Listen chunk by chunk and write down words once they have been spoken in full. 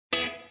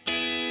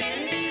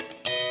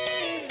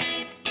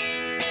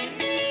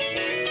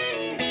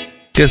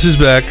Guess who's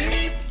back?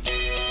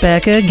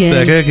 Back again.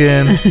 Back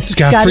again.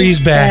 Scott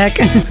Free's back.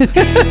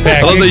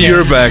 I love that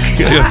you're back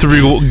after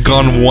we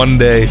gone one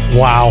day.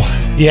 Wow.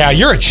 Yeah,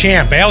 you're a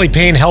champ. Allie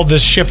Payne held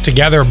this ship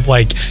together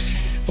like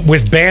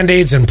with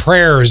Band-Aids and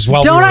prayers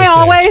while Don't we were I sick.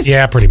 always?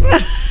 Yeah, pretty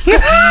much.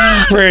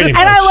 Pretty much.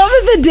 And I love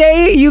that the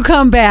day you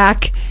come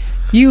back,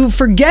 you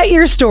forget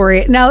your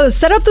story. Now,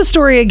 set up the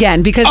story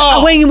again, because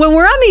when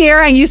we're on the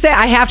air and you say,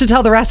 I have to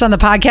tell the rest on the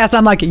podcast,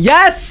 I'm like,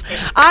 yes,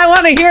 I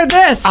want to hear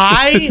this.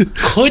 I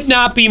could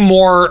not be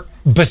more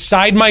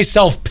beside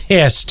myself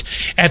pissed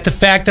at the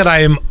fact that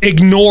I am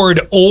ignored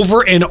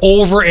over and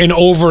over and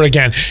over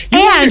again.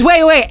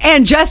 Wait.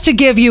 And just to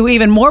give you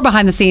even more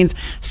behind the scenes,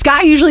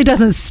 Scott usually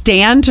doesn't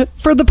stand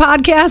for the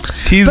podcast.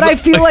 But I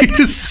feel like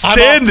he's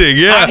standing.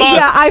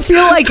 I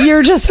feel like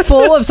you're just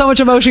full of so much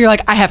emotion. You're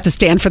like, I have to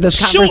stand for this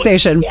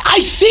conversation. So,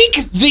 I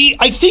think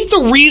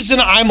the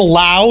reason I'm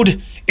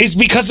loud is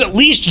because at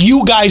least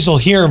you guys will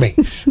hear me,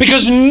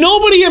 because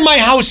nobody in my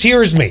house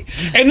hears me.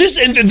 And this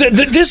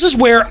is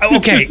where,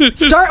 okay.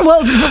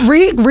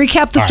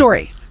 Recap the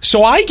story. Right.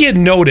 So I get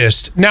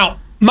noticed. Now,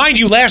 mind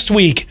you, last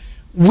week,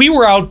 we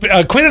were out,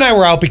 Quinn and I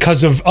were out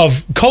because of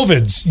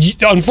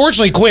COVIDs.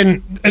 Unfortunately,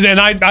 Quinn, and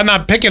I'm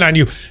not picking on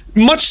you,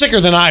 much sicker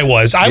than I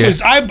was. I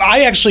thought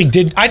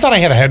I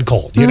had a head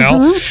cold, you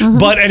know?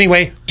 But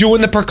anyway,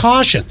 doing the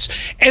precautions.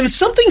 And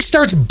something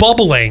starts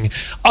bubbling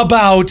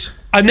about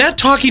Annette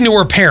talking to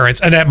her parents,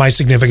 Annette, my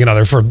significant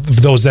other, for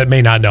those that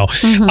may not know.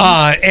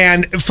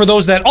 And for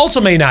those that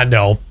also may not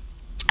know,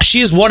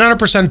 she is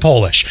 100%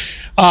 Polish.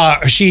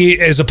 She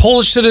is a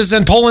Polish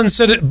citizen,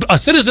 a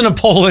citizen of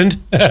Poland,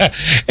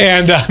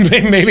 and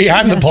maybe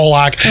I'm the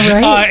Polak.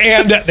 Right.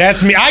 And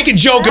that's me. I can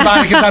joke about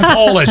it because I'm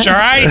Polish, all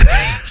right?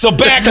 So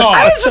back off.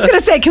 I was just going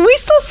to say, can we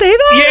still say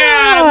that?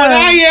 Yeah, when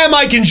I am,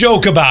 I can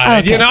joke about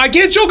it. You know, I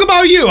can't joke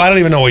about you. I don't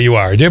even know what you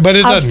are, but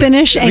it doesn't.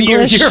 Finnish,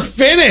 English. You're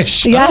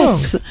Finnish.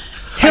 Yes. Oh.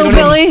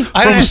 Hillbilly.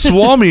 From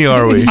Swami,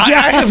 are we?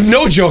 I have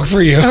no joke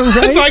for you.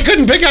 Right? So I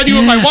couldn't pick on you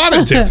if I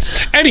wanted to.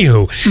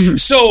 Anywho,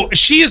 so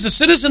she is a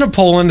citizen of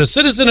Poland, a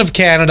citizen of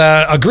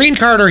Canada, a green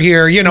carder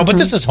here, you know, but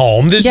this is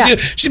home.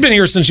 She's been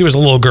here since she was a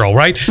little girl,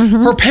 right?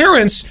 Her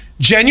parents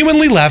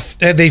genuinely left.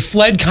 They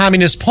fled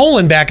communist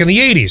Poland back in the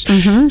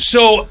 80s.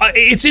 So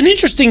it's an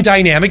interesting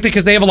dynamic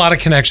because they have a lot of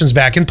connections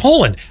back in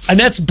Poland.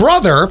 Annette's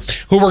brother,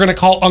 who we're going to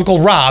call Uncle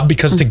Rob,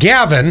 because to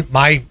Gavin,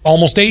 my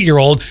almost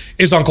 8-year-old,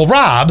 is Uncle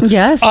Rob.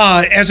 Yes.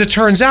 As it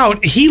turns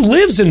out, he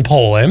lives in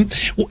Poland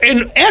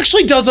and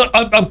actually does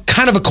a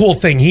kind of a cool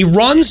thing. He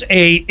runs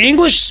a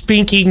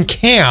English-speaking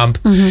camp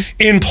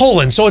in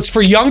Poland. So it's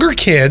for younger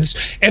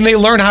kids, and they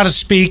learn how to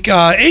speak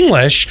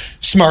English.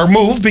 Smart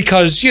move,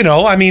 because, you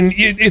know, I mean,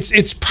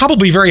 it's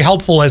probably very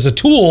helpful as a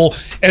tool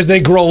as they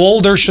grow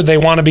older, should they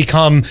want to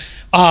become,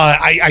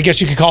 I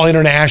guess you could call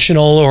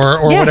international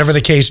or whatever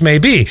the case may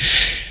be.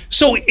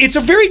 So it's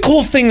a very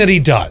cool thing that he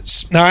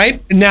does. All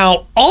right.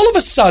 Now, all of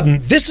a sudden,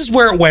 this is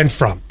where it went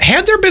from.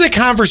 Had there been a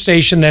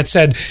conversation that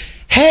said,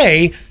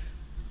 hey,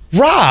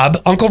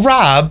 Uncle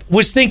Rob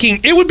was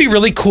thinking it would be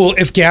really cool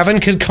if Gavin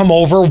could come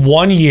over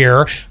 1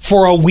 year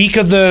for a week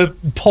of the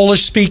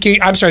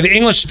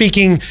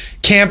English-speaking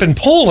camp in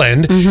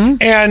Poland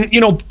and, you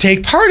know,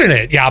 take part in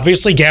it. Yeah,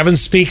 obviously Gavin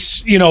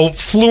speaks, you know,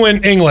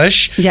 fluent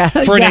English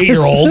for an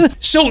 8-year-old.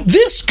 So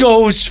this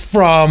goes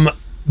from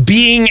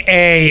being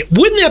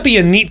wouldn't that be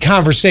a neat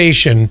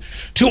conversation,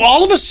 to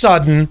all of a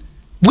sudden,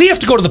 we have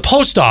to go to the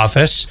post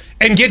office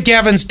and get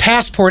Gavin's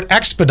passport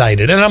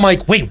expedited. And I'm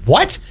like, wait,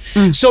 what?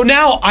 So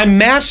now I'm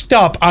masked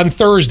up on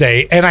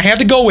Thursday, and I had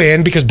to go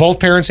in because both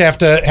parents have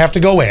to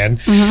go in.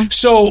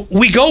 So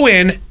we go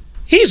in.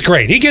 He's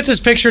great. He gets his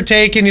picture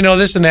taken, you know,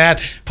 this and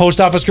that. Post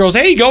office girls,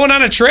 hey, you going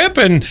on a trip?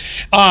 And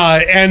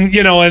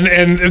you know,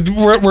 and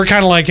we're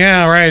kind of like,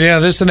 yeah, right, yeah,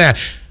 this and that.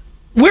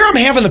 Where I'm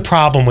having the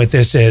problem with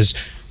this is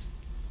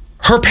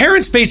her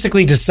parents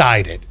basically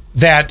decided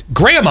that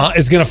grandma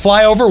is going to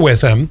fly over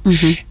with him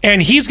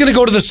and he's going to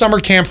go to the summer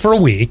camp for a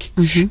week.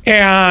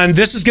 And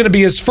this is going to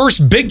be his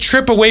first big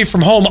trip away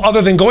from home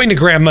other than going to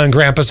grandma and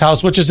grandpa's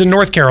house, which is in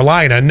North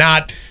Carolina,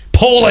 not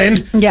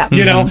Poland. Yeah.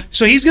 You know,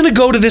 so he's going to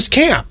go to this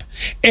camp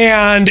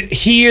and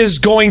he is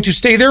going to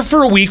stay there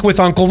for a week with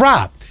Uncle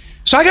Rob.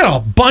 So I got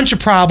a bunch of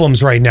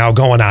problems right now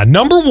going on.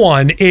 Number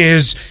one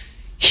is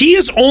he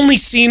has only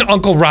seen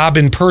Uncle Rob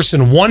in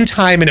person one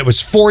time, and it was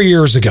 4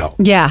 years ago.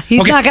 Yeah,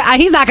 he's not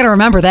going to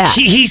remember that.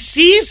 He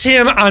sees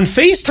him on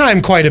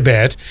FaceTime quite a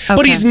bit,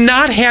 but he's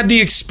not had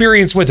the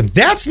experience with him.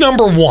 That's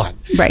number one.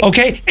 Right.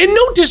 Okay? And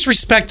no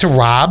disrespect to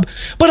Rob,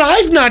 but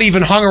I've not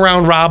even hung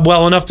around Rob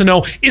well enough to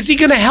know, is he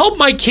going to help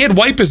my kid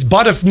wipe his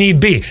butt if need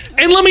be?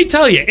 And let me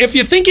tell you, if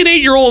you think an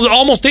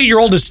almost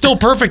 8-year-old is still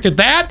perfect at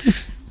that,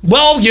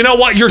 well, you know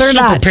what? You're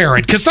super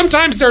parent, because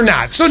sometimes they're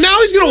not. So now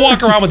he's going to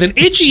walk around with an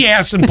itchy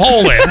ass in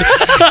Poland,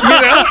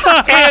 you know,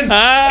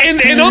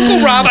 and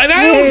Uncle Rob, and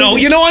I don't know,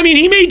 you know, I mean,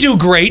 he may do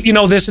great, you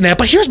know, this and that,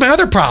 but here's my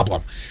other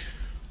problem.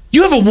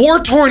 You have a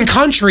war-torn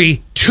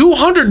country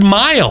 200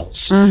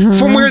 miles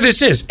from where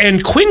this is.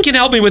 And Quinn can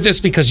help me with this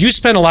because you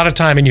spend a lot of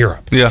time in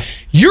Europe. Yeah.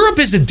 Europe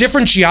is a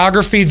different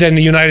geography than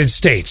the United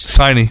States.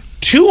 Tiny.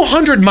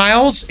 200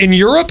 miles in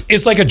Europe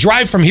is like a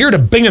drive from here to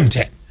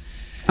Binghamton.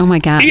 Oh my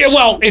God. Yeah,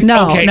 well, it's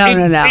no.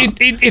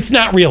 It's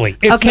not really.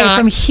 It's not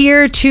from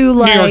here to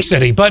like New York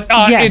City, but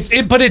yes.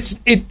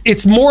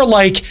 it's more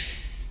like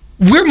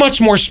we're much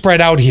more spread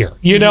out here.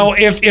 You know,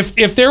 if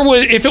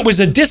it was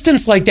a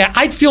distance like that,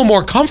 I'd feel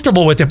more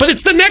comfortable with it. But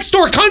it's the next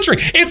door country.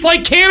 It's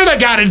like Canada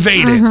got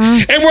invaded,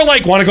 and we're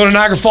like, want to go to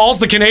Niagara Falls,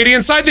 the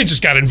Canadian side? They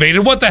just got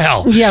invaded. What the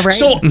hell? Yeah, right.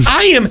 So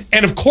I am,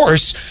 and of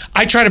course,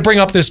 I try to bring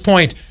up this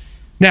point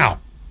now.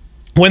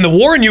 When the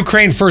war in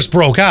Ukraine first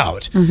broke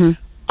out.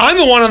 I'm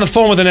the one on the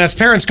phone with Annette's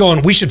parents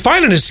going, we should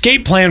find an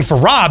escape plan for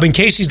Rob in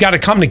case he's got to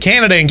come to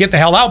Canada and get the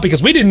hell out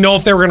because we didn't know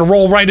if they were going to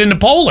roll right into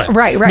Poland.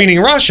 Right. Meaning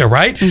Russia,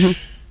 right?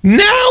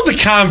 Now the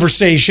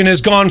conversation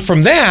has gone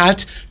from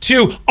that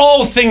to,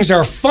 oh, things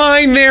are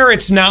fine there.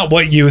 It's not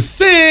what you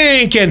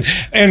think.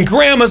 And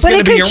grandma's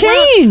going to be around.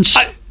 Change.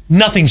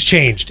 Nothing's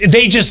changed.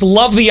 They just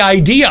love the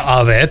idea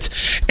of it.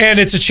 And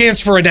it's a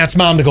chance for Annette's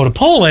mom to go to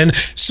Poland.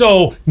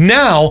 So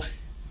now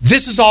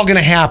this is all going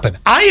to happen.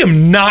 I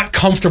am not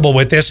comfortable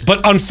with this,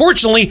 but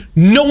unfortunately,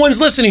 no one's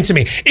listening to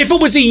me. If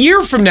it was a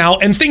year from now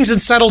and things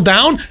had settled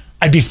down,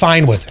 I'd be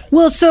fine with it.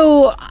 Well,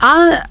 so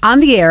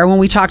on the air, when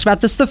we talked about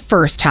this the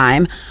first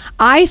time,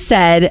 I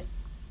said,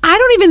 I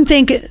don't even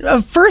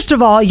think, first of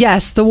all,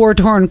 yes, the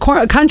war-torn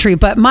country,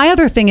 but my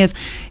other thing is,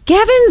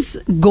 Gavin's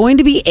going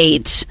to be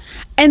 8,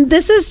 and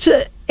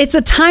it's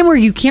a time where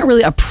you can't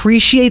really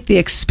appreciate the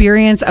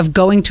experience of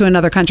going to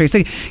another country. So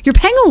you're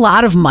paying a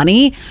lot of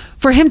money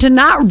for him to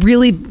not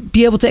really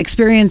be able to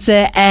experience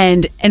it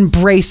and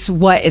embrace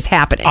what is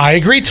happening. I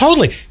agree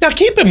totally. Now,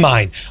 keep in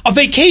mind, a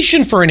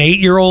vacation for an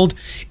 8-year-old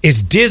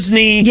is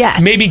Disney,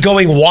 maybe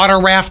going water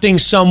rafting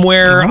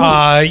somewhere,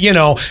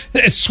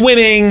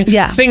 swimming,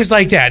 things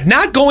like that.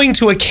 Not going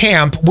to a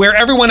camp where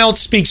everyone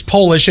else speaks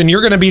Polish and you're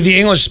going to be the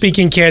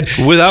English-speaking kid.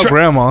 Without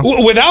grandma.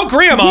 Without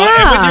grandma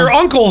and with your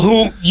uncle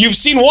who you've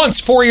seen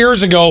once 4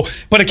 years ago,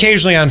 but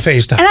occasionally on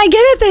FaceTime. And I get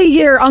it that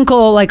your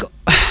uncle, like...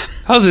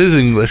 How's his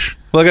English?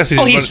 Well, I guess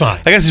he's fine.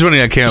 I guess he's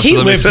running a camp. He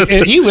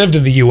lived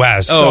in the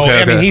U.S. So,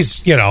 okay. I mean,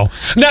 he's, not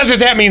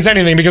that means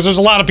anything because there's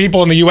a lot of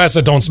people in the U.S.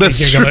 that don't speak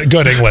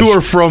good English. Who are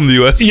from the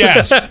U.S.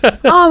 Yes.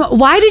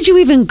 Why did you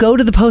even go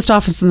to the post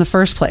office in the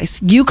first place?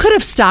 You could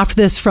have stopped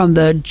this from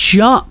the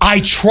jump.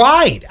 I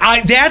tried.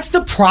 That's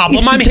the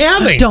problem I'm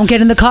having. Don't get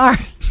in the car.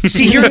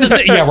 See, here's the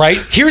thing. Yeah, right.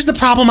 Here's the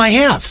problem I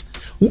have.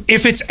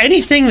 If it's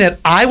anything that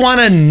I want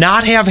to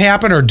not have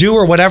happen or do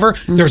or whatever,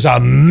 there's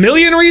a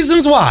million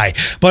reasons why.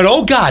 But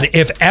oh God,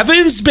 if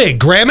Evan's big,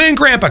 Grandma and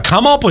Grandpa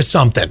come up with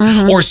something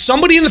or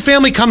somebody in the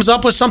family comes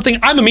up with something,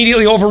 I'm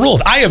immediately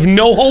overruled. I have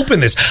no hope in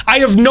this. I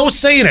have no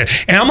say in it.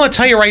 And I'm going to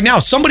tell you right now,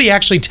 somebody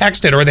actually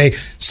texted or they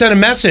sent a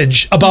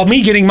message about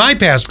me getting my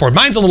passport.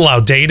 Mine's a little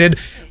outdated.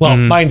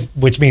 Well,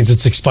 which means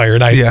it's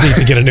expired. I need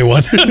to get a new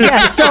one.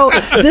 So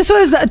this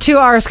was to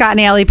our Scott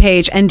and Ally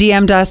page and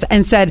DM'd us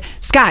and said,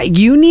 Scott,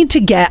 you need to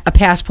get a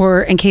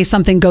passport in case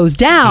something goes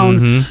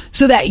down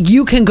so that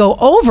you can go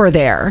over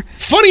there.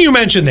 Funny you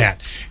mentioned that.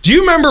 Do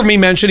you remember me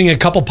mentioning a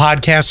couple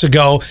podcasts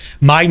ago,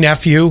 my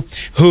nephew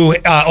who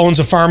owns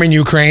a farm in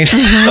Ukraine?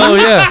 Oh,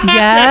 yeah.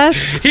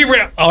 Yes.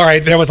 All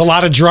right. There was a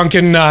lot of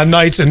drunken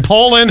nights in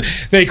Poland.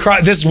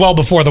 This is well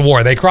before the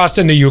war. They crossed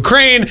into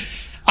Ukraine.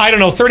 I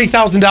don't know,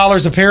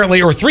 $30,000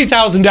 apparently, or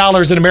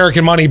 $3,000 in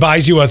American money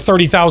buys you a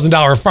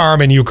 $30,000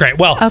 farm in Ukraine.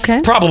 Well,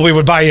 probably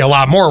would buy you a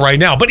lot more right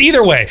now. But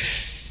either way,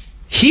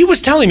 he was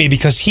telling me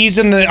because he's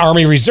in the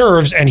Army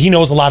Reserves and he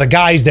knows a lot of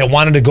guys that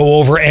wanted to go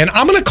over, and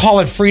I'm going to call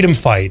it freedom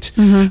fight.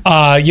 And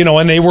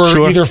they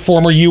were either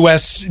former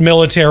U.S.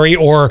 military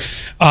or,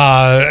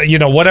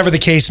 whatever the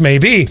case may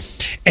be.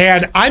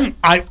 And I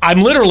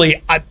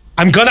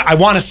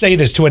want to say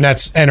this to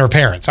Annette and her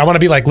parents. I want to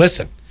be like,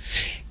 listen.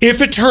 If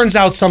it turns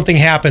out something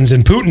happens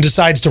and Putin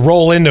decides to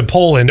roll into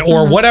Poland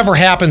or whatever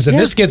happens and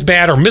this gets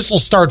bad or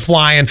missiles start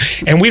flying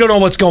and we don't know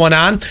what's going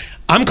on,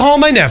 I'm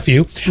calling my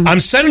nephew. I'm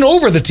sending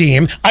over the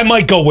team. I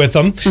might go with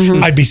them.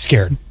 I'd be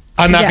scared.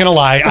 I'm not going to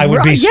lie. I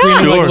would be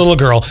screaming like a little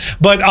girl.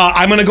 But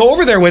I'm going to go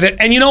over there with it.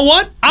 And you know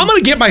what? I'm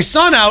going to get my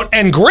son out,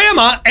 and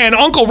Grandma and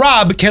Uncle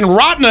Rob can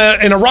rot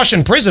in a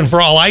Russian prison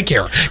for all I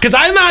care. Because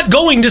I'm not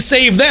going to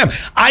save them.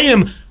 I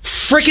am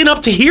freaking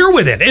up to here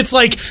with it. It's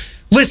like,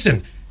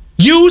 listen,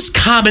 use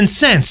common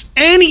sense.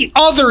 Any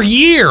other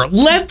year,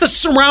 let the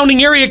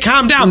surrounding area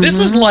calm down. This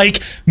is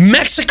like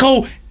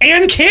Mexico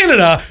and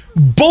Canada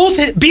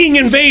both being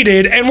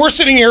invaded, and we're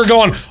sitting here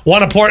going,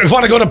 want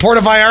to go to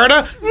Puerto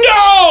Vallarta?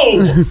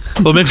 No!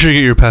 Well, make sure you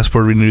get your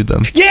passport renewed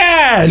then.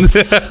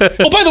 Yes!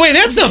 Oh, by the way,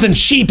 that's nothing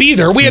cheap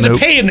either. We had to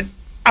pay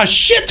a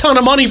shit ton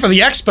of money for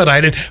the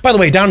expedited. By the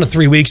way, down to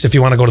 3 weeks if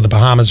you want to go to the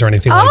Bahamas or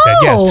anything like that.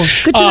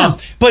 Yes. Good to know.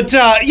 But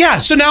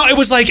so now it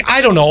was like,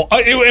 I don't know,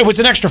 it was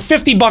an extra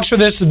 $50 for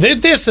this and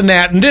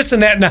that and this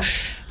and that. And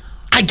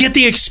I get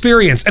the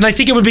experience, and I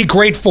think it would be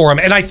great for them.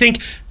 And I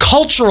think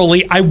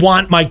culturally, I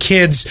want my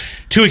kids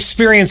to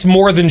experience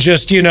more than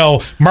just,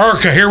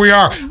 America, here we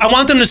are. I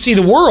want them to see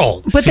the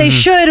world. But they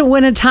should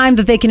when a time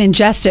that they can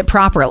ingest it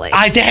properly.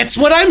 That's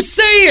what I'm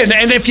saying.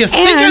 And if you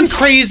think I'm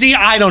crazy,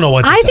 I don't know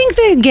what to think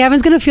that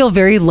Gavin's going to feel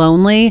very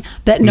lonely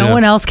that no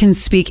one else can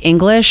speak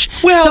English.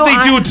 Well, so they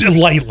do it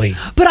lightly.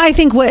 But I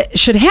think what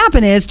should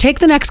happen is take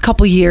the next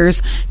couple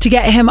years to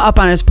get him up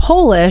on his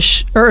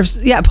Polish,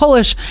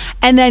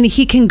 and then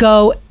he can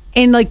go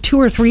in like 2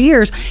 or 3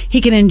 years,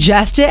 he can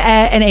ingest it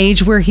at an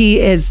age where he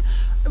is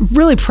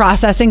really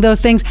processing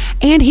those things,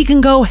 and he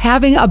can go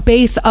having a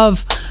base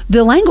of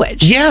the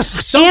language.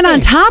 Yes. Something. And on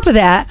top of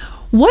that,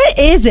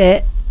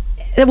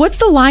 what's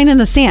the line in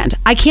the sand?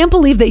 I can't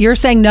believe that you're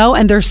saying no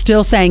and they're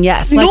still saying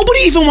yes. Nobody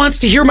even wants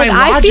to hear my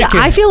logic.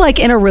 I feel like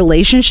in a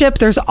relationship,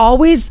 there's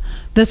always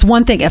this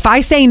one thing. If I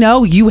say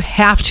no, you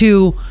have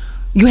to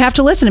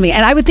listen to me.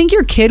 And I would think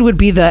your kid would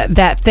be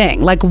that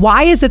thing. Like,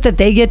 why is it that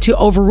they get to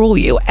overrule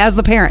you as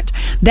the parent?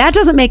 That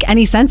doesn't make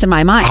any sense in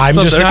my mind.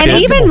 And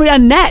even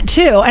Annette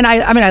too. And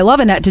I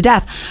love Annette to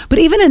death. But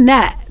even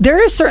Annette,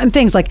 there are certain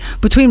things like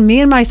between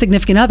me and my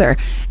significant other.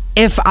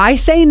 If I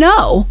say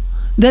no,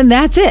 then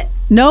that's it.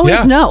 No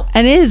is no,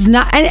 and it is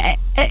not. And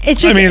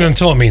it's just.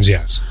 Until it means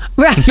yes.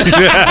 Right.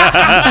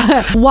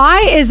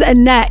 Why is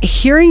Annette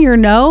hearing your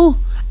no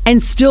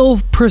and still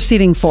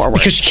proceeding forward?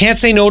 Because she can't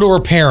say no to her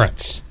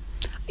parents.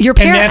 Your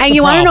parent, and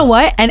you want to know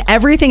what? And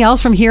everything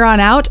else from here on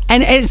out,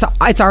 and it's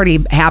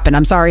already happened.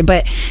 I'm sorry,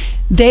 but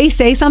they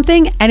say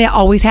something, and it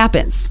always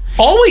happens.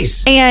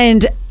 Always.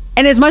 And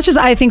as much as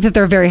I think that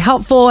they're very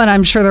helpful, and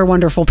I'm sure they're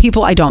wonderful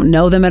people, I don't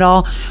know them at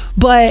all.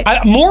 But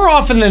more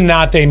often than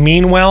not, they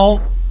mean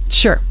well.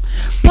 Sure,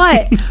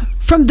 but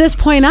from this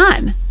point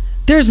on,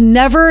 there's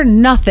never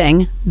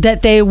nothing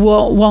that they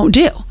won't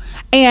do.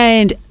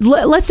 And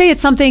let's say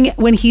it's something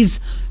when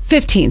he's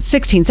 15,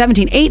 16,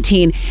 17,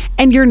 18,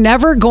 and you're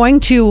never going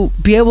to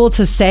be able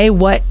to say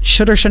what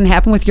should or shouldn't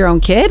happen with your own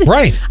kid.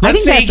 Right.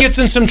 Let's say he gets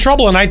in some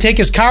trouble and I take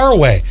his car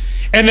away.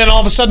 And then all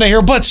of a sudden I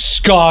hear, but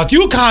Scott,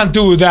 you can't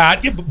do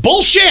that.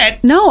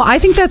 Bullshit. No, I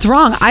think that's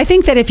wrong. I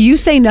think that if you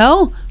say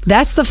no,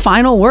 that's the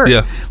final word.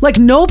 Yeah. Like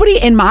nobody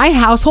in my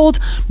household,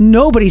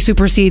 nobody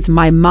supersedes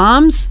my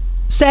mom's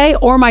say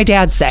or my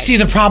dad say. See,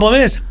 the problem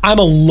is I'm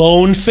a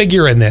lone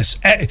figure in this.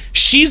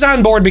 She's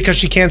on board because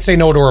she can't say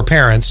no to her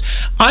parents.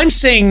 I'm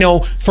saying no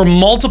for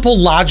multiple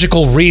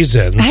logical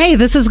reasons. Hey,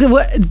 this is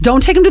good.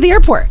 Don't take him to the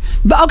airport.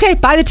 But okay,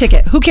 buy the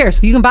ticket. Who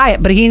cares? You can buy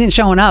it, but he ain't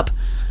showing up.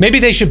 Maybe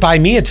they should buy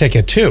me a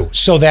ticket too,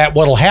 so that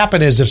what'll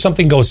happen is if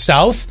something goes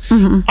south,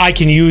 I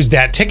can use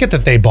that ticket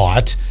that they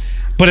bought.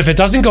 But if it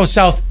doesn't go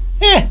south,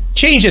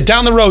 change it.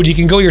 Down the road, you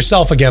can go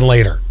yourself again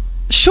later.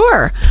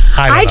 Sure.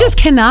 I just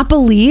cannot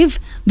believe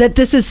that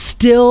this is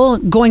still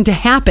going to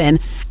happen,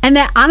 and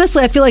that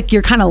honestly I feel like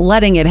you're kind of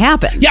letting it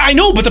happen. Yeah, I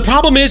know, but the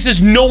problem is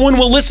no one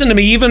will listen to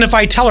me even if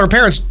I tell her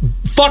parents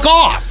fuck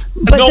off.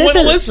 But no one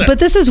will listen. But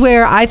this is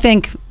where I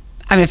think,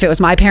 if it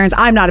was my parents,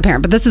 I'm not a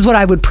parent, but this is what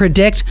I would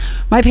predict.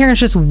 My parents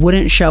just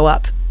wouldn't show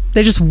up.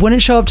 They just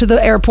wouldn't show up to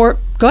the airport.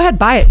 Go ahead,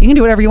 buy it. You can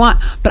do whatever you want,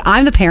 but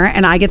I'm the parent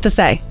and I get the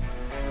say.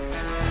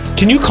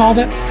 Can you call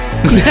that?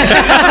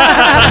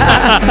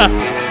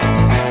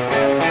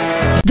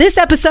 This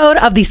episode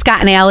of the Scott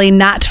and Ally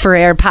Not For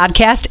Air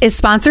podcast is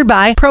sponsored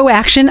by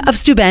ProAction of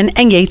Steuben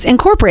and Yates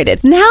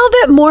Incorporated. Now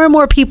that more and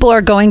more people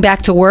are going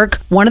back to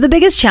work, one of the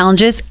biggest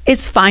challenges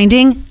is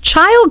finding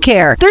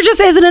childcare. There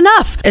just isn't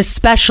enough,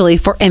 especially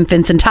for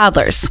infants and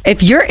toddlers.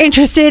 If you're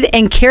interested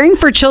in caring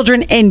for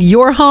children in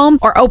your home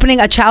or opening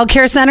a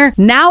childcare center,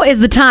 now is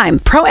the time.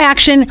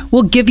 ProAction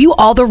will give you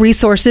all the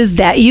resources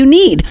that you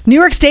need. New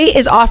York State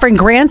is offering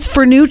grants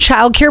for new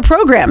childcare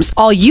programs.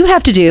 All you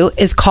have to do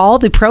is call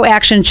the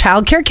ProAction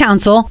Childcare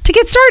Council to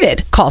get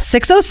started. Call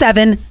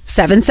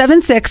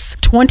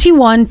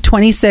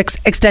 607-776-2126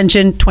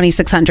 extension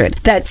 2600.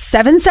 That's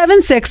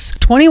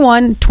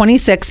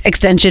 776-2126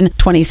 extension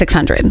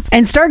 2600.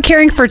 And start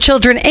caring for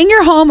children in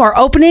your home or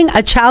opening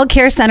a child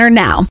care center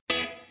now.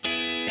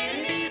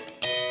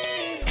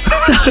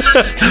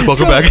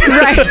 Welcome back.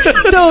 Right.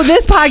 So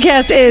this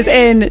podcast is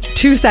in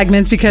 2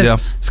 segments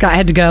because Scott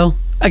had to go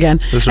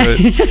again. That's right.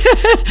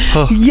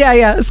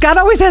 Yeah. Scott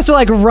always has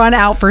to run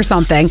out for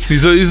something.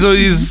 He's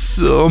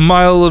a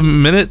mile a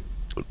minute.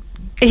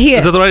 He is.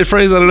 Is that the right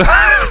phrase? I don't know.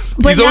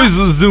 He's always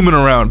zooming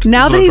around.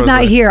 Now that he's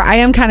not here, I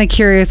am kind of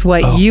curious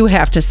what you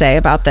have to say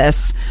about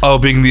this. Oh,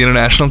 being the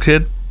international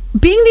kid?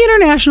 Being the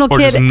international kid.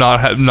 Or just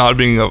not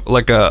being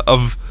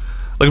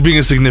being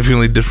a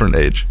significantly different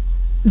age.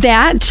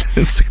 That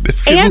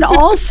and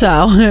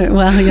also,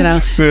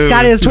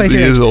 Scott is 22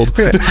 years old.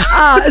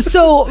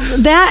 So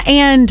that,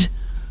 and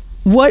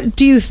what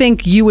do you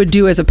think you would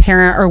do as a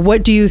parent, or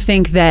what do you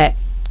think that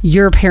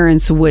your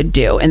parents would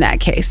do in that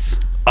case?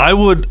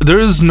 There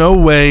is no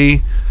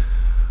way.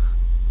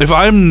 If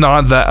I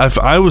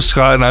was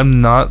Scott and I'm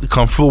not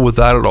comfortable with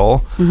that at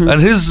all, and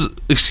his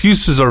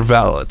excuses are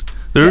valid.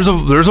 There's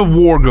a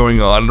war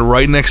going on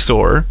right next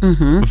door.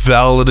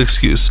 Valid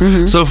excuse.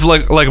 So if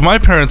like my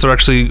parents are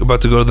actually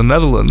about to go to the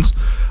Netherlands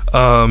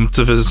to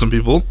visit some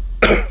people,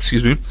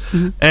 excuse me,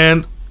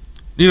 and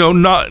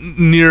not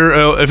near.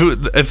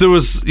 If there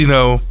was,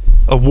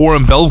 a war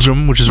in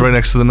Belgium, which is right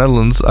next to the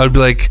Netherlands, I'd be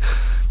like,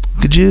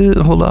 could you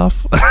hold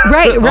off?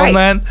 Right, on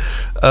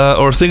that,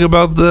 or think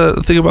about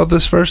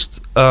this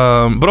first.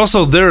 But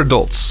also, they're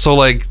adults, so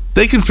like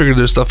they can figure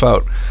their stuff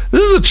out.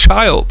 This is a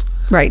child,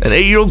 right? An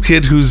 8-year-old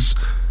kid who's,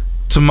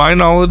 to my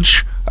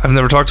knowledge, I've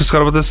never talked to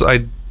Scott about this.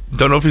 I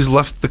don't know if he's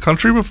left the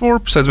country before,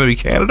 besides maybe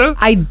Canada.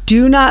 I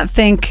do not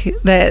think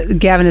that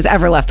Gavin has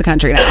ever left the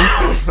country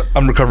now.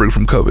 I'm recovering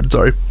from COVID,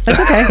 sorry. That's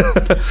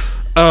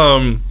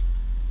okay.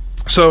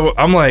 So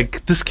I'm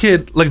like, this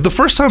kid, like the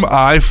first time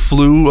I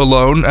flew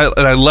alone and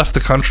I left the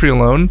country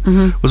alone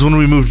was when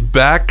we moved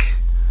back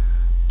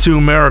to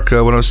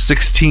America when I was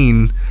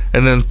 16,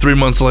 and then 3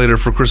 months later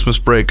for Christmas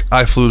break,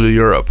 I flew to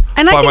Europe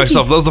by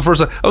myself. That was the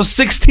first time. I was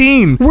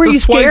 16. Were you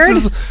scared?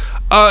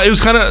 It was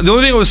kind of, the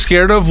only thing I was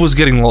scared of was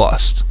getting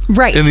lost.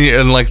 Right.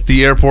 In like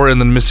the airport and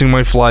then missing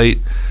my flight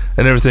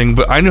and everything.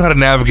 But I knew how to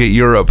navigate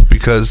Europe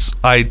because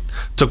I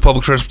took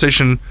public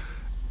transportation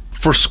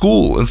for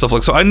school and stuff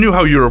like that. So I knew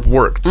how Europe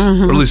worked, or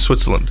at least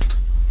Switzerland.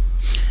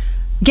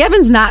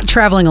 Gavin's not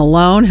traveling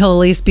alone. He'll at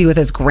least be with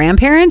his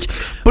grandparent.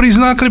 But he's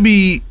not going to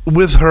be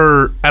with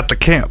her at the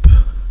camp,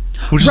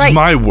 which is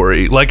my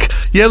worry. Like,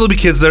 yeah, there'll be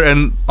kids there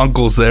and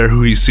uncles there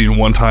who he's seen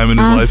one time in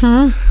his life.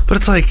 But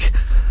it's like,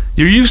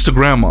 you're used to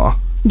grandma.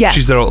 Yes.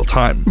 She's there all the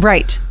time.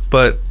 Right.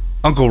 But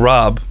Uncle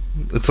Rob,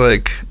 it's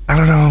like, I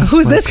don't know.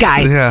 Who's this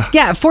guy? Yeah.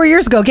 Yeah, 4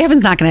 years ago,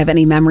 Gavin's not going to have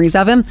any memories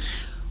of him.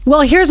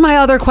 Well, here's my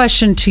other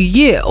question to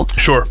you.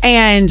 Sure.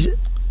 And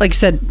like you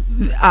said,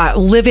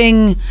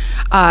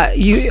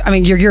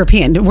 you're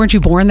European. Weren't you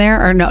born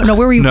there? Or no,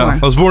 where were you born?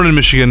 I was born in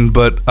Michigan,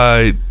 but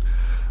I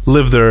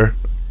lived there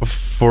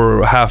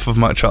for half of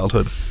my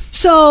childhood.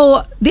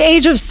 So, the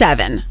age of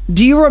 7,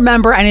 do you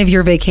remember any of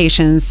your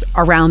vacations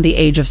around the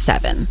age of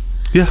 7?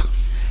 Yeah.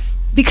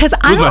 Because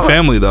with my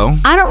family, though.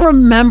 I don't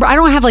remember. I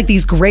don't have like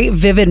these great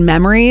vivid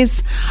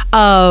memories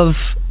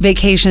of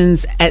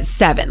vacations at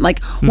 7. Like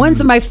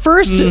once my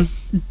first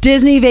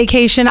Disney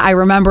vacation, I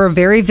remember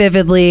very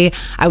vividly.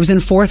 I was in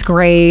 4th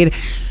grade.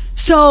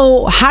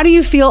 So how do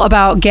you feel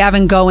about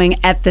Gavin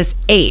going at this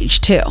age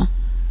too?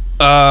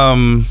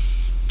 I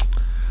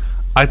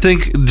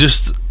think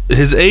just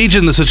his age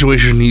and the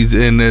situation he's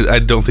in, I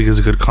don't think is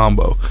a good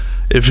combo.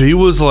 If he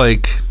was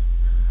like,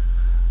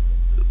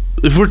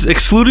 if we're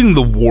excluding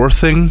the war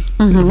thing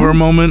for a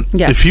moment,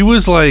 if he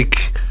was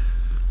like,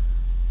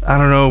 I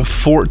don't know,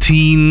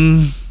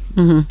 14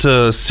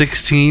 to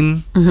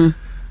 16,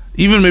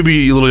 even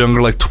maybe a little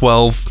younger, like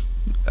 12,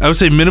 I would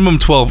say minimum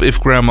 12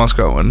 if grandma's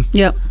going.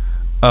 Yep.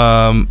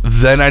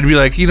 Then I'd be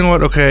like, you know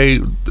what, okay,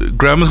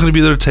 grandma's going to be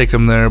there to take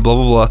him there, blah,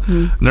 blah,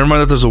 blah. Never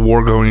mind that there's a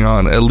war going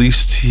on. At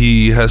least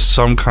he has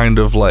some kind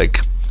of like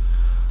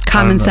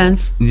common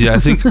sense. Yeah, I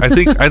think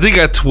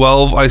at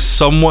 12 I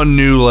somewhat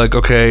knew like,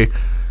 okay,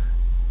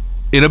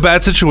 in a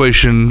bad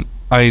situation,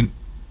 I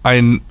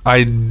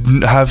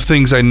have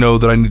things I know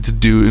that I need to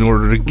do in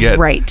order to get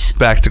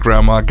back to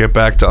grandma, get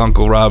back to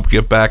Uncle Rob,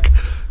 get back,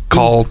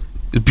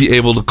 be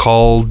able to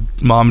call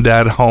mom,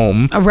 dad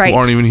home who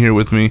aren't even here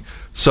with me.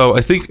 So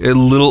I think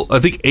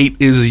 8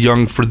 is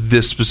young for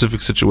this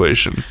specific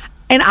situation.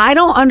 And I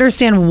don't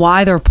understand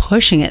why they're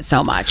pushing it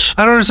so much.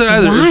 I don't understand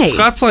either. Why?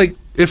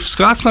 If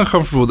Scott's not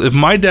comfortable with it, if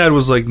my dad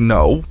was like,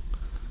 no,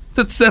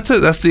 that's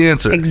it. That's the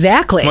answer.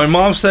 Exactly. My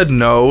mom said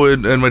no,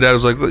 and my dad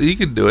was like, well, you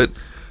can do it.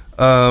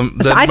 Then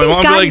my mom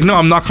would be like, no,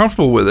 I'm not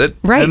comfortable with it.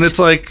 Right. And it's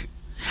like,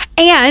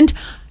 and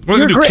what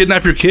are they going to do,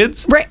 kidnap your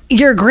kids? Right.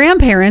 Your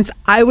grandparents,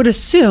 I would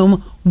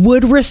assume,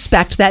 would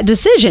respect that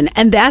decision.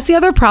 And that's the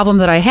other problem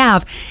that I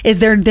have, is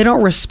they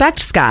don't respect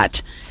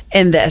Scott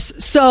in this.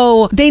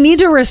 So they need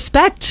to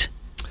respect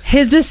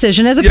his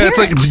decision as a parent.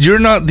 Yeah, it's like, you're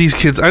not these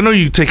kids. I know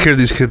you take care of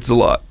these kids a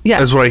lot. Yes.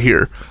 That's what I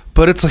hear.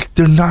 But it's like,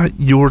 they're not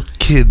your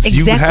kids.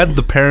 Exactly. You had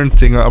the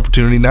parenting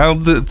opportunity. Now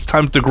it's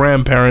time to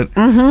grandparent.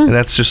 And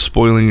that's just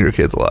spoiling your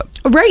kids a lot.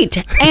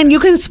 Right. And you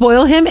can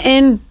spoil him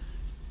in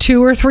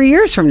 2 or 3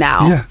 years from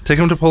now. Yeah. Take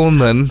him to Poland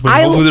then.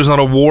 Hopefully there's not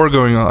a war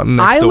going on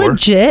next door. I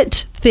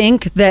legit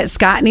think that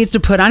Scott needs to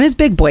put on his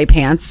big boy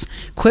pants,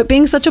 quit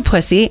being such a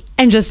pussy,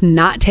 and just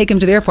not take him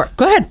to the airport.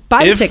 Go ahead.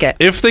 Buy the ticket.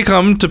 If they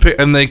come to pick,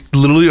 and they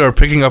literally are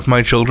picking up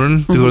my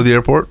children to go to the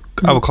airport,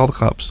 I will call the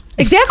cops.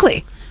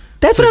 Exactly.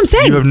 That's what I'm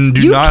saying.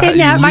 You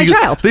kidnapped my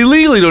child. They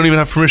legally don't even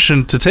have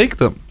permission to take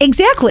them.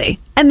 Exactly.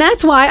 And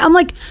that's why I'm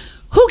like,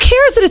 who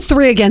cares that it's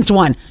 3 against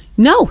 1?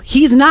 No,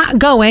 he's not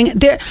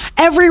going.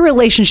 Every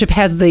relationship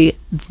has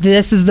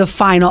this is the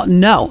final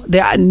no.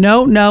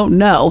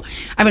 No.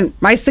 I mean,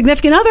 my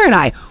significant other and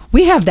I,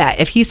 we have that.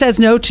 If he says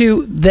no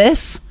to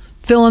this,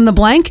 fill in the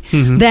blank,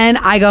 then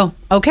I go,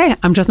 okay,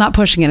 I'm just not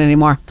pushing it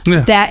anymore.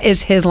 Yeah. That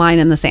is his line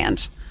in the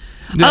sand.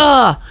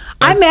 Yeah.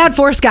 I'm mad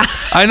for Scott.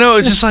 I know.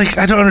 It's just like,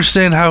 I don't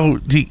understand how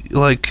he,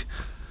 like,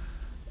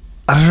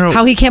 I don't know.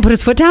 How he can't put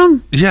his foot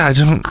down? Yeah, I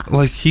don't,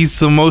 like, he's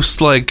the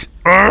most, like,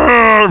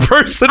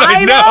 person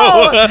I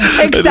know.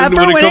 Except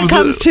for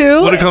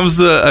when it comes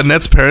to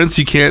Annette's parents,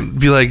 you can't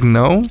be like,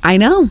 no. I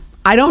know.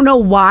 I don't know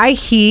why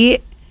he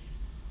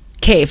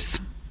caves.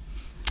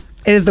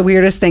 It is the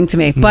weirdest thing to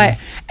me. But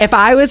if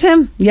I was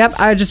him,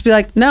 I would just be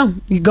like, no,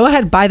 you go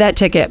ahead, buy that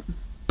ticket.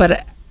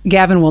 But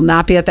Gavin will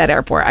not be at that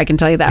airport. I can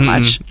tell you that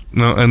much.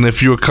 No, and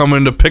if you were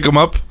coming to pick him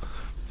up,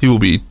 he will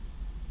be.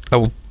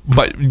 You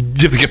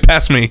have to get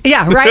past me.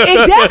 Yeah,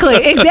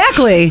 right.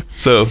 Exactly.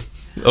 So,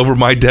 over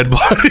my dead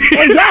body.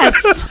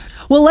 Yes.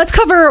 Well, let's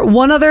cover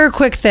one other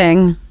quick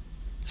thing,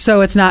 so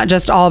it's not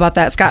just all about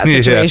that Scott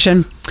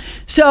situation. Yeah.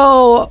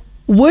 So,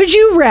 would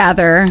you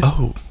rather?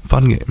 Oh,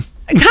 fun game.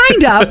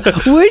 Kind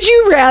of. Would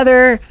you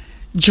rather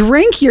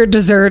drink your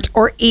dessert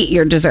or eat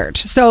your dessert?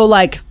 So,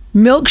 like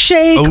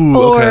milkshake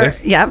or okay.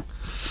 Yep.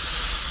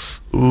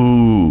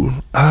 Ooh.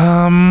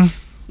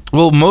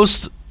 Well,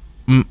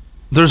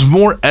 there's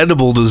more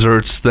edible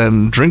desserts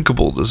than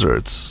drinkable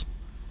desserts.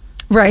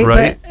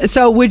 Right? But,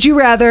 so would you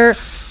rather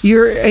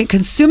you're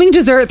consuming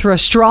dessert through a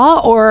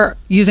straw or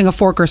using a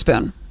fork or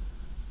spoon?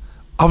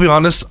 I'll be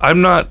honest,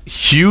 I'm not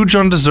huge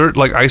on dessert,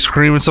 like ice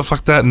cream and stuff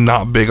like that,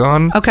 not big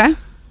on. Okay.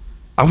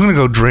 I'm going to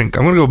go drink.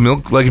 I'm going to go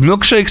milk. Like,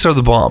 milkshakes are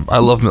the bomb. I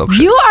love milkshakes.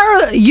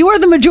 You are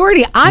the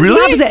majority. I'm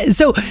really? the opposite.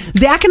 So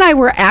Zach and I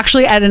were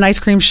actually at an ice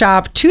cream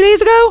shop 2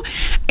 days ago,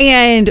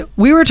 and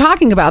we were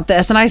talking about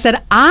this, and I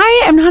said,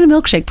 I am not a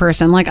milkshake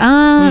person. Like,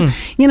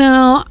 you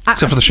know.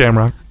 Except for the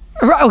Shamrock.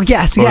 Oh,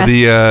 yes. Or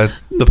the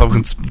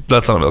pumpkin.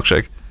 That's not a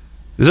milkshake.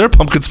 Is there a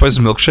pumpkin spice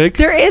milkshake?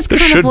 There is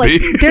kind of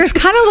like there's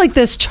kind of like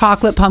this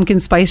chocolate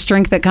pumpkin spice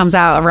drink that comes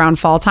out around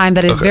fall time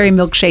that is very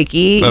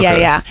milkshakey.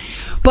 Okay. Yeah.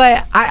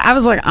 But I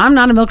was like, I'm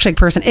not a milkshake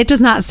person. It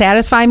does not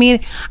satisfy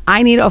me.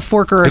 I need a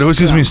fork or a spoon. It always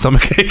gives me a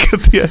stomachache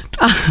at the end.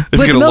 If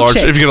you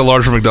get a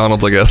large from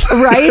McDonald's, I guess.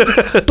 Right.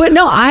 But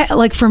no,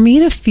 for me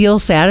to feel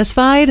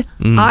satisfied,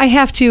 I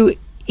have to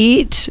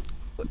eat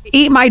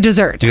my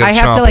dessert. I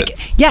have to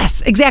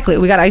yes, exactly.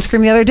 We got ice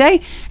cream the other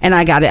day and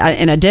I got it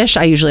in a dish.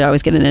 I usually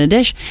always get it in a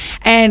dish.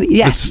 And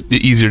yes. It's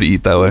easier to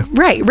eat that way.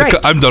 Right.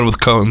 I'm done with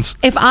cones.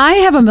 If I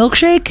have a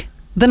milkshake,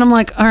 then I'm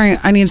like, all right,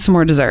 I need some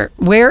more dessert.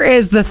 Where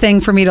is the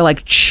thing for me to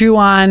like chew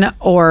on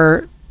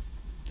or,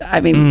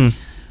 sucky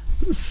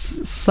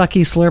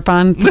slurp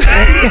on?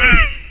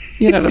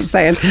 You know what I'm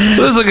saying?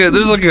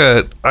 There's like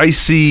a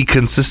icy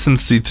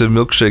consistency to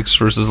milkshakes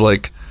versus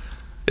like,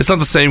 it's not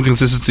the same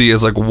consistency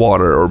as like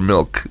water or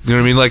milk. You know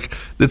what I mean? Like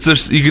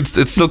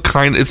it's still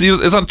kind. It's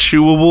not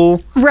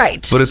chewable,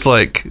 right? But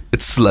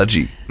it's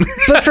sludgy.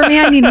 But for me,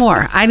 I need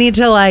more. I need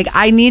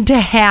to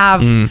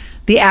have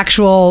the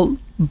actual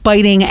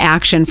biting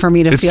action for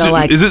me to feel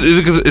like. Is it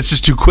because it's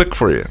just too quick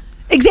for you?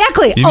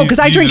 Exactly. Because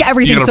I drink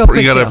everything so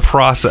quick. You gotta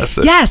process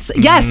it. Yes.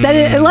 That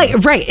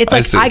is right. It's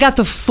like I got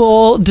the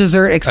full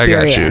dessert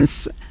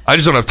experience. I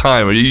just don't have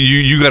time.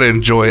 You got to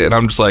enjoy it, and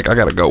I'm just like, I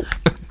gotta go.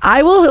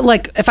 I will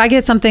if I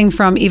get something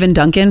from even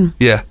Dunkin'.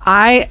 Yeah.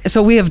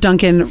 So we have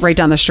Dunkin' right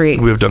down the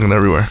street. We have Dunkin'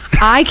 everywhere.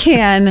 I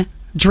can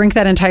drink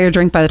that entire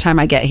drink by the time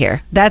I get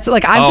here. That's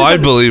like I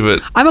believe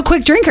it. I'm a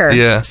quick drinker.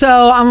 Yeah.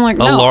 So I'm like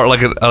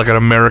like an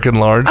American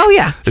large. Oh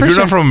yeah. If you're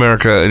not from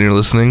America and you're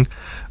listening,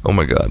 oh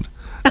my god,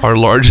 our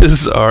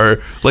larges are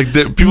like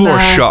people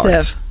are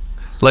shocked.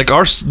 Like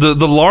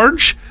the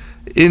large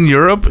in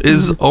Europe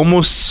is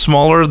almost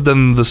smaller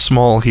than the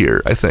small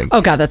here, I think.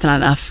 Oh god, that's not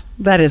enough.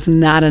 That is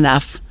not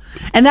enough.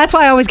 And that's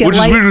why I always get Which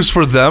is weird, because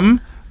for them,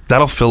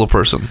 that'll fill a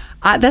person.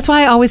 That's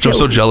why I always I'm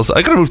so jealous.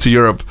 I gotta move to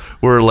Europe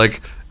where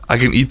like I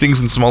can eat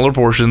things in smaller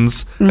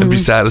portions and be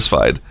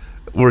satisfied.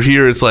 Where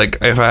here it's like,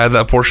 if I had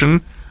that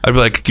portion, I'd be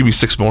like, give me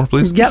 6 more,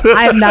 please. Yep,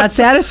 I am not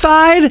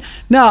satisfied.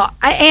 No,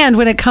 and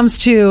when it comes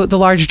to the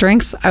large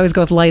drinks, I always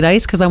go with light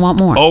ice because I want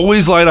more.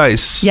 Always light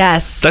ice.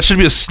 Yes. That should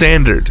be a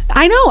standard.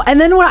 I know.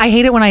 And then I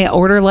hate it when I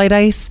order light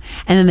ice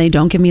and then they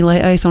don't give me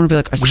light ice. I want to be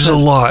like, which is a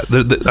lot.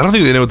 I don't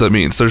think they know what that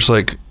means. They're just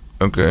like,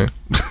 okay.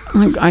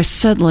 I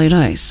said light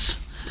ice.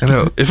 I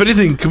know. If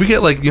anything, can we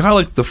get like, you know how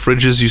like the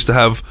fridges used to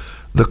have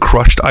the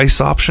crushed ice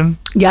option?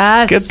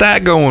 Yes. Get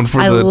that going for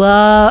I would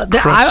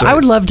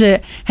love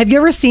to. Have you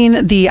ever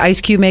seen the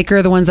ice cube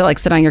maker, the ones that like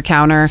sit on your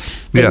counter?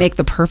 They make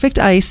the perfect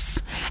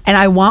ice. And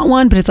I want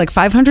one, but it's like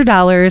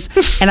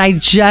 $500 and I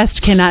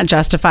just cannot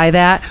justify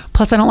that.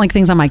 Plus I don't like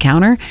things on my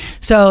counter.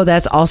 So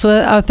that's also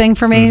a thing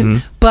for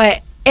me.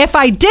 But if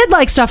I did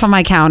like stuff on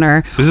my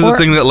counter. Is it the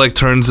thing that like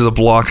turns the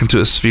block into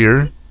a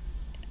sphere?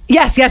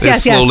 Yes. It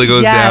slowly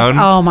goes down.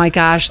 Oh my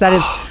gosh, that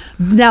is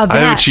now. I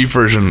have a cheap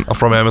version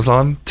from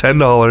Amazon,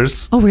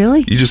 $10. Oh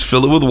really? You just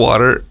fill it with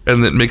water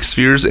and it makes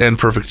spheres and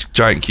perfect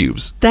giant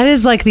cubes. That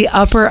is like the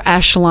upper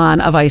echelon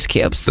of ice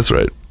cubes. That's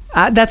right.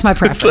 That's my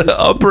preference. It's the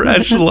upper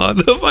echelon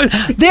of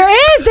ice cubes. There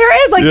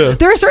is like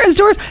there are certain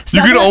stores.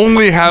 You can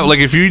only have like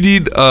if you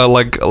need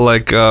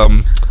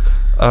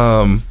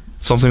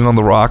something on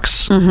the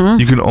rocks,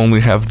 you can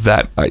only have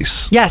that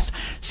ice. Yes.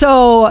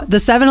 So the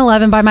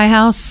 7-Eleven by my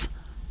house.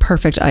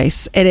 Perfect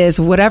ice. It is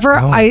whatever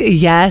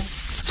yes.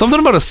 Something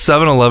about a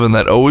 7-Eleven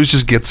that always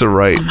just gets it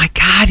right. Oh my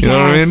God, you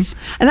know what I mean?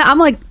 And I'm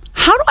like,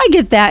 how do I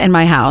get that in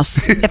my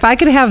house? If I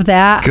could have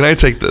that. Can I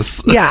take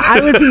this? Yeah, I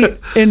would be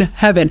in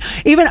heaven.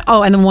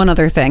 And then one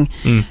other thing.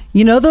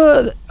 You know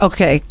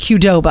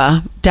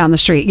Qdoba down the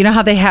street. You know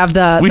how they have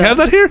We have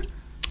that here?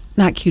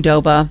 Not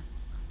Qdoba.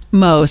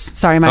 Moe's.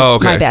 Sorry, my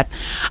bad.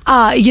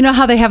 You know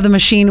how they have the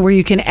machine where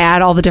you can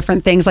add all the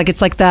different things? Like it's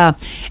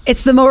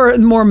the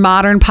more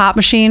modern pop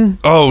machine.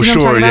 Oh,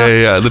 sure.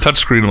 Yeah. The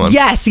touchscreen one.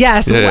 Yes.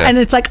 Yeah. And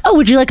it's like, oh,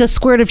 would you like a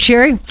squirt of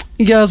cherry?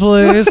 Yes,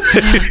 please.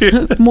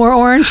 More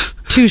orange?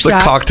 2 shots. The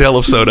cocktail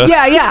of soda.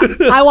 Yeah.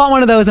 I want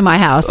one of those in my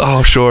house.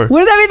 Oh, sure.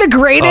 Wouldn't that be the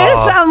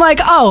greatest? I'm like,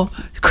 oh,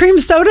 cream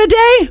soda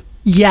day?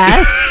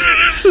 Yes.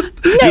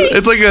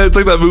 It's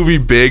like that movie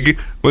Big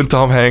when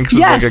Tom Hanks is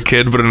like a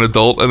kid but an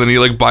adult, and then he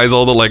like buys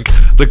all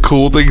the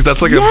cool things.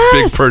 That's like a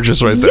big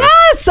purchase right there.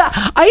 Yes,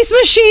 ice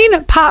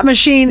machine, pop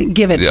machine,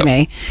 give it to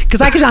me, because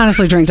I could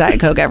honestly drink Diet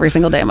Coke every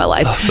single day of my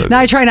life. So now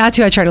I try not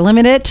to. I try to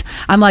limit it.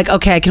 I'm like,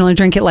 okay, I can only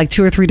drink it like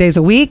 2 or 3 days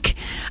a week.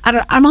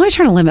 I'm always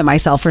trying to limit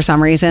myself for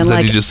some reason.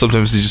 Then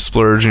sometimes you just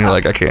splurge and you're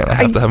like, I can't. I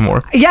have to have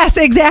more. Yes,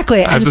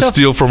 exactly. I have to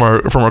steal from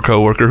our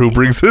coworker who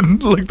brings in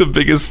like the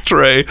biggest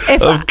tray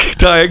of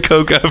Diet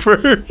Coke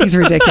ever. He's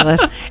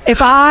ridiculous.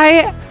 If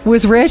I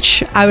was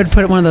rich, I would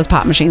put one of those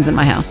pop machines in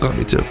my house. Oh,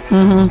 me too.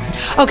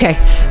 Mm-hmm. Okay.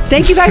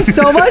 Thank you guys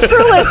so much for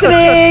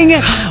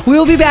listening.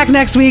 We'll be back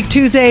next week,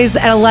 Tuesdays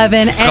at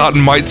 11. Scott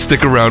might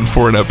stick around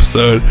for an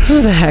episode.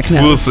 Who the heck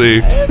knows? We'll see.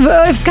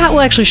 Well, if Scott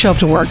will actually show up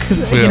to work, because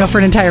for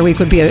an entire week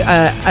would be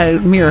a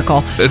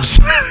miracle. It's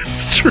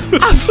true.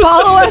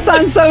 Follow us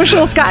on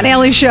social, Scott and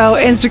Ally Show,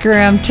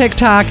 Instagram,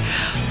 TikTok,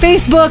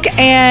 Facebook,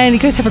 and you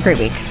guys have a great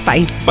week.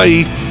 Bye.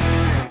 Bye.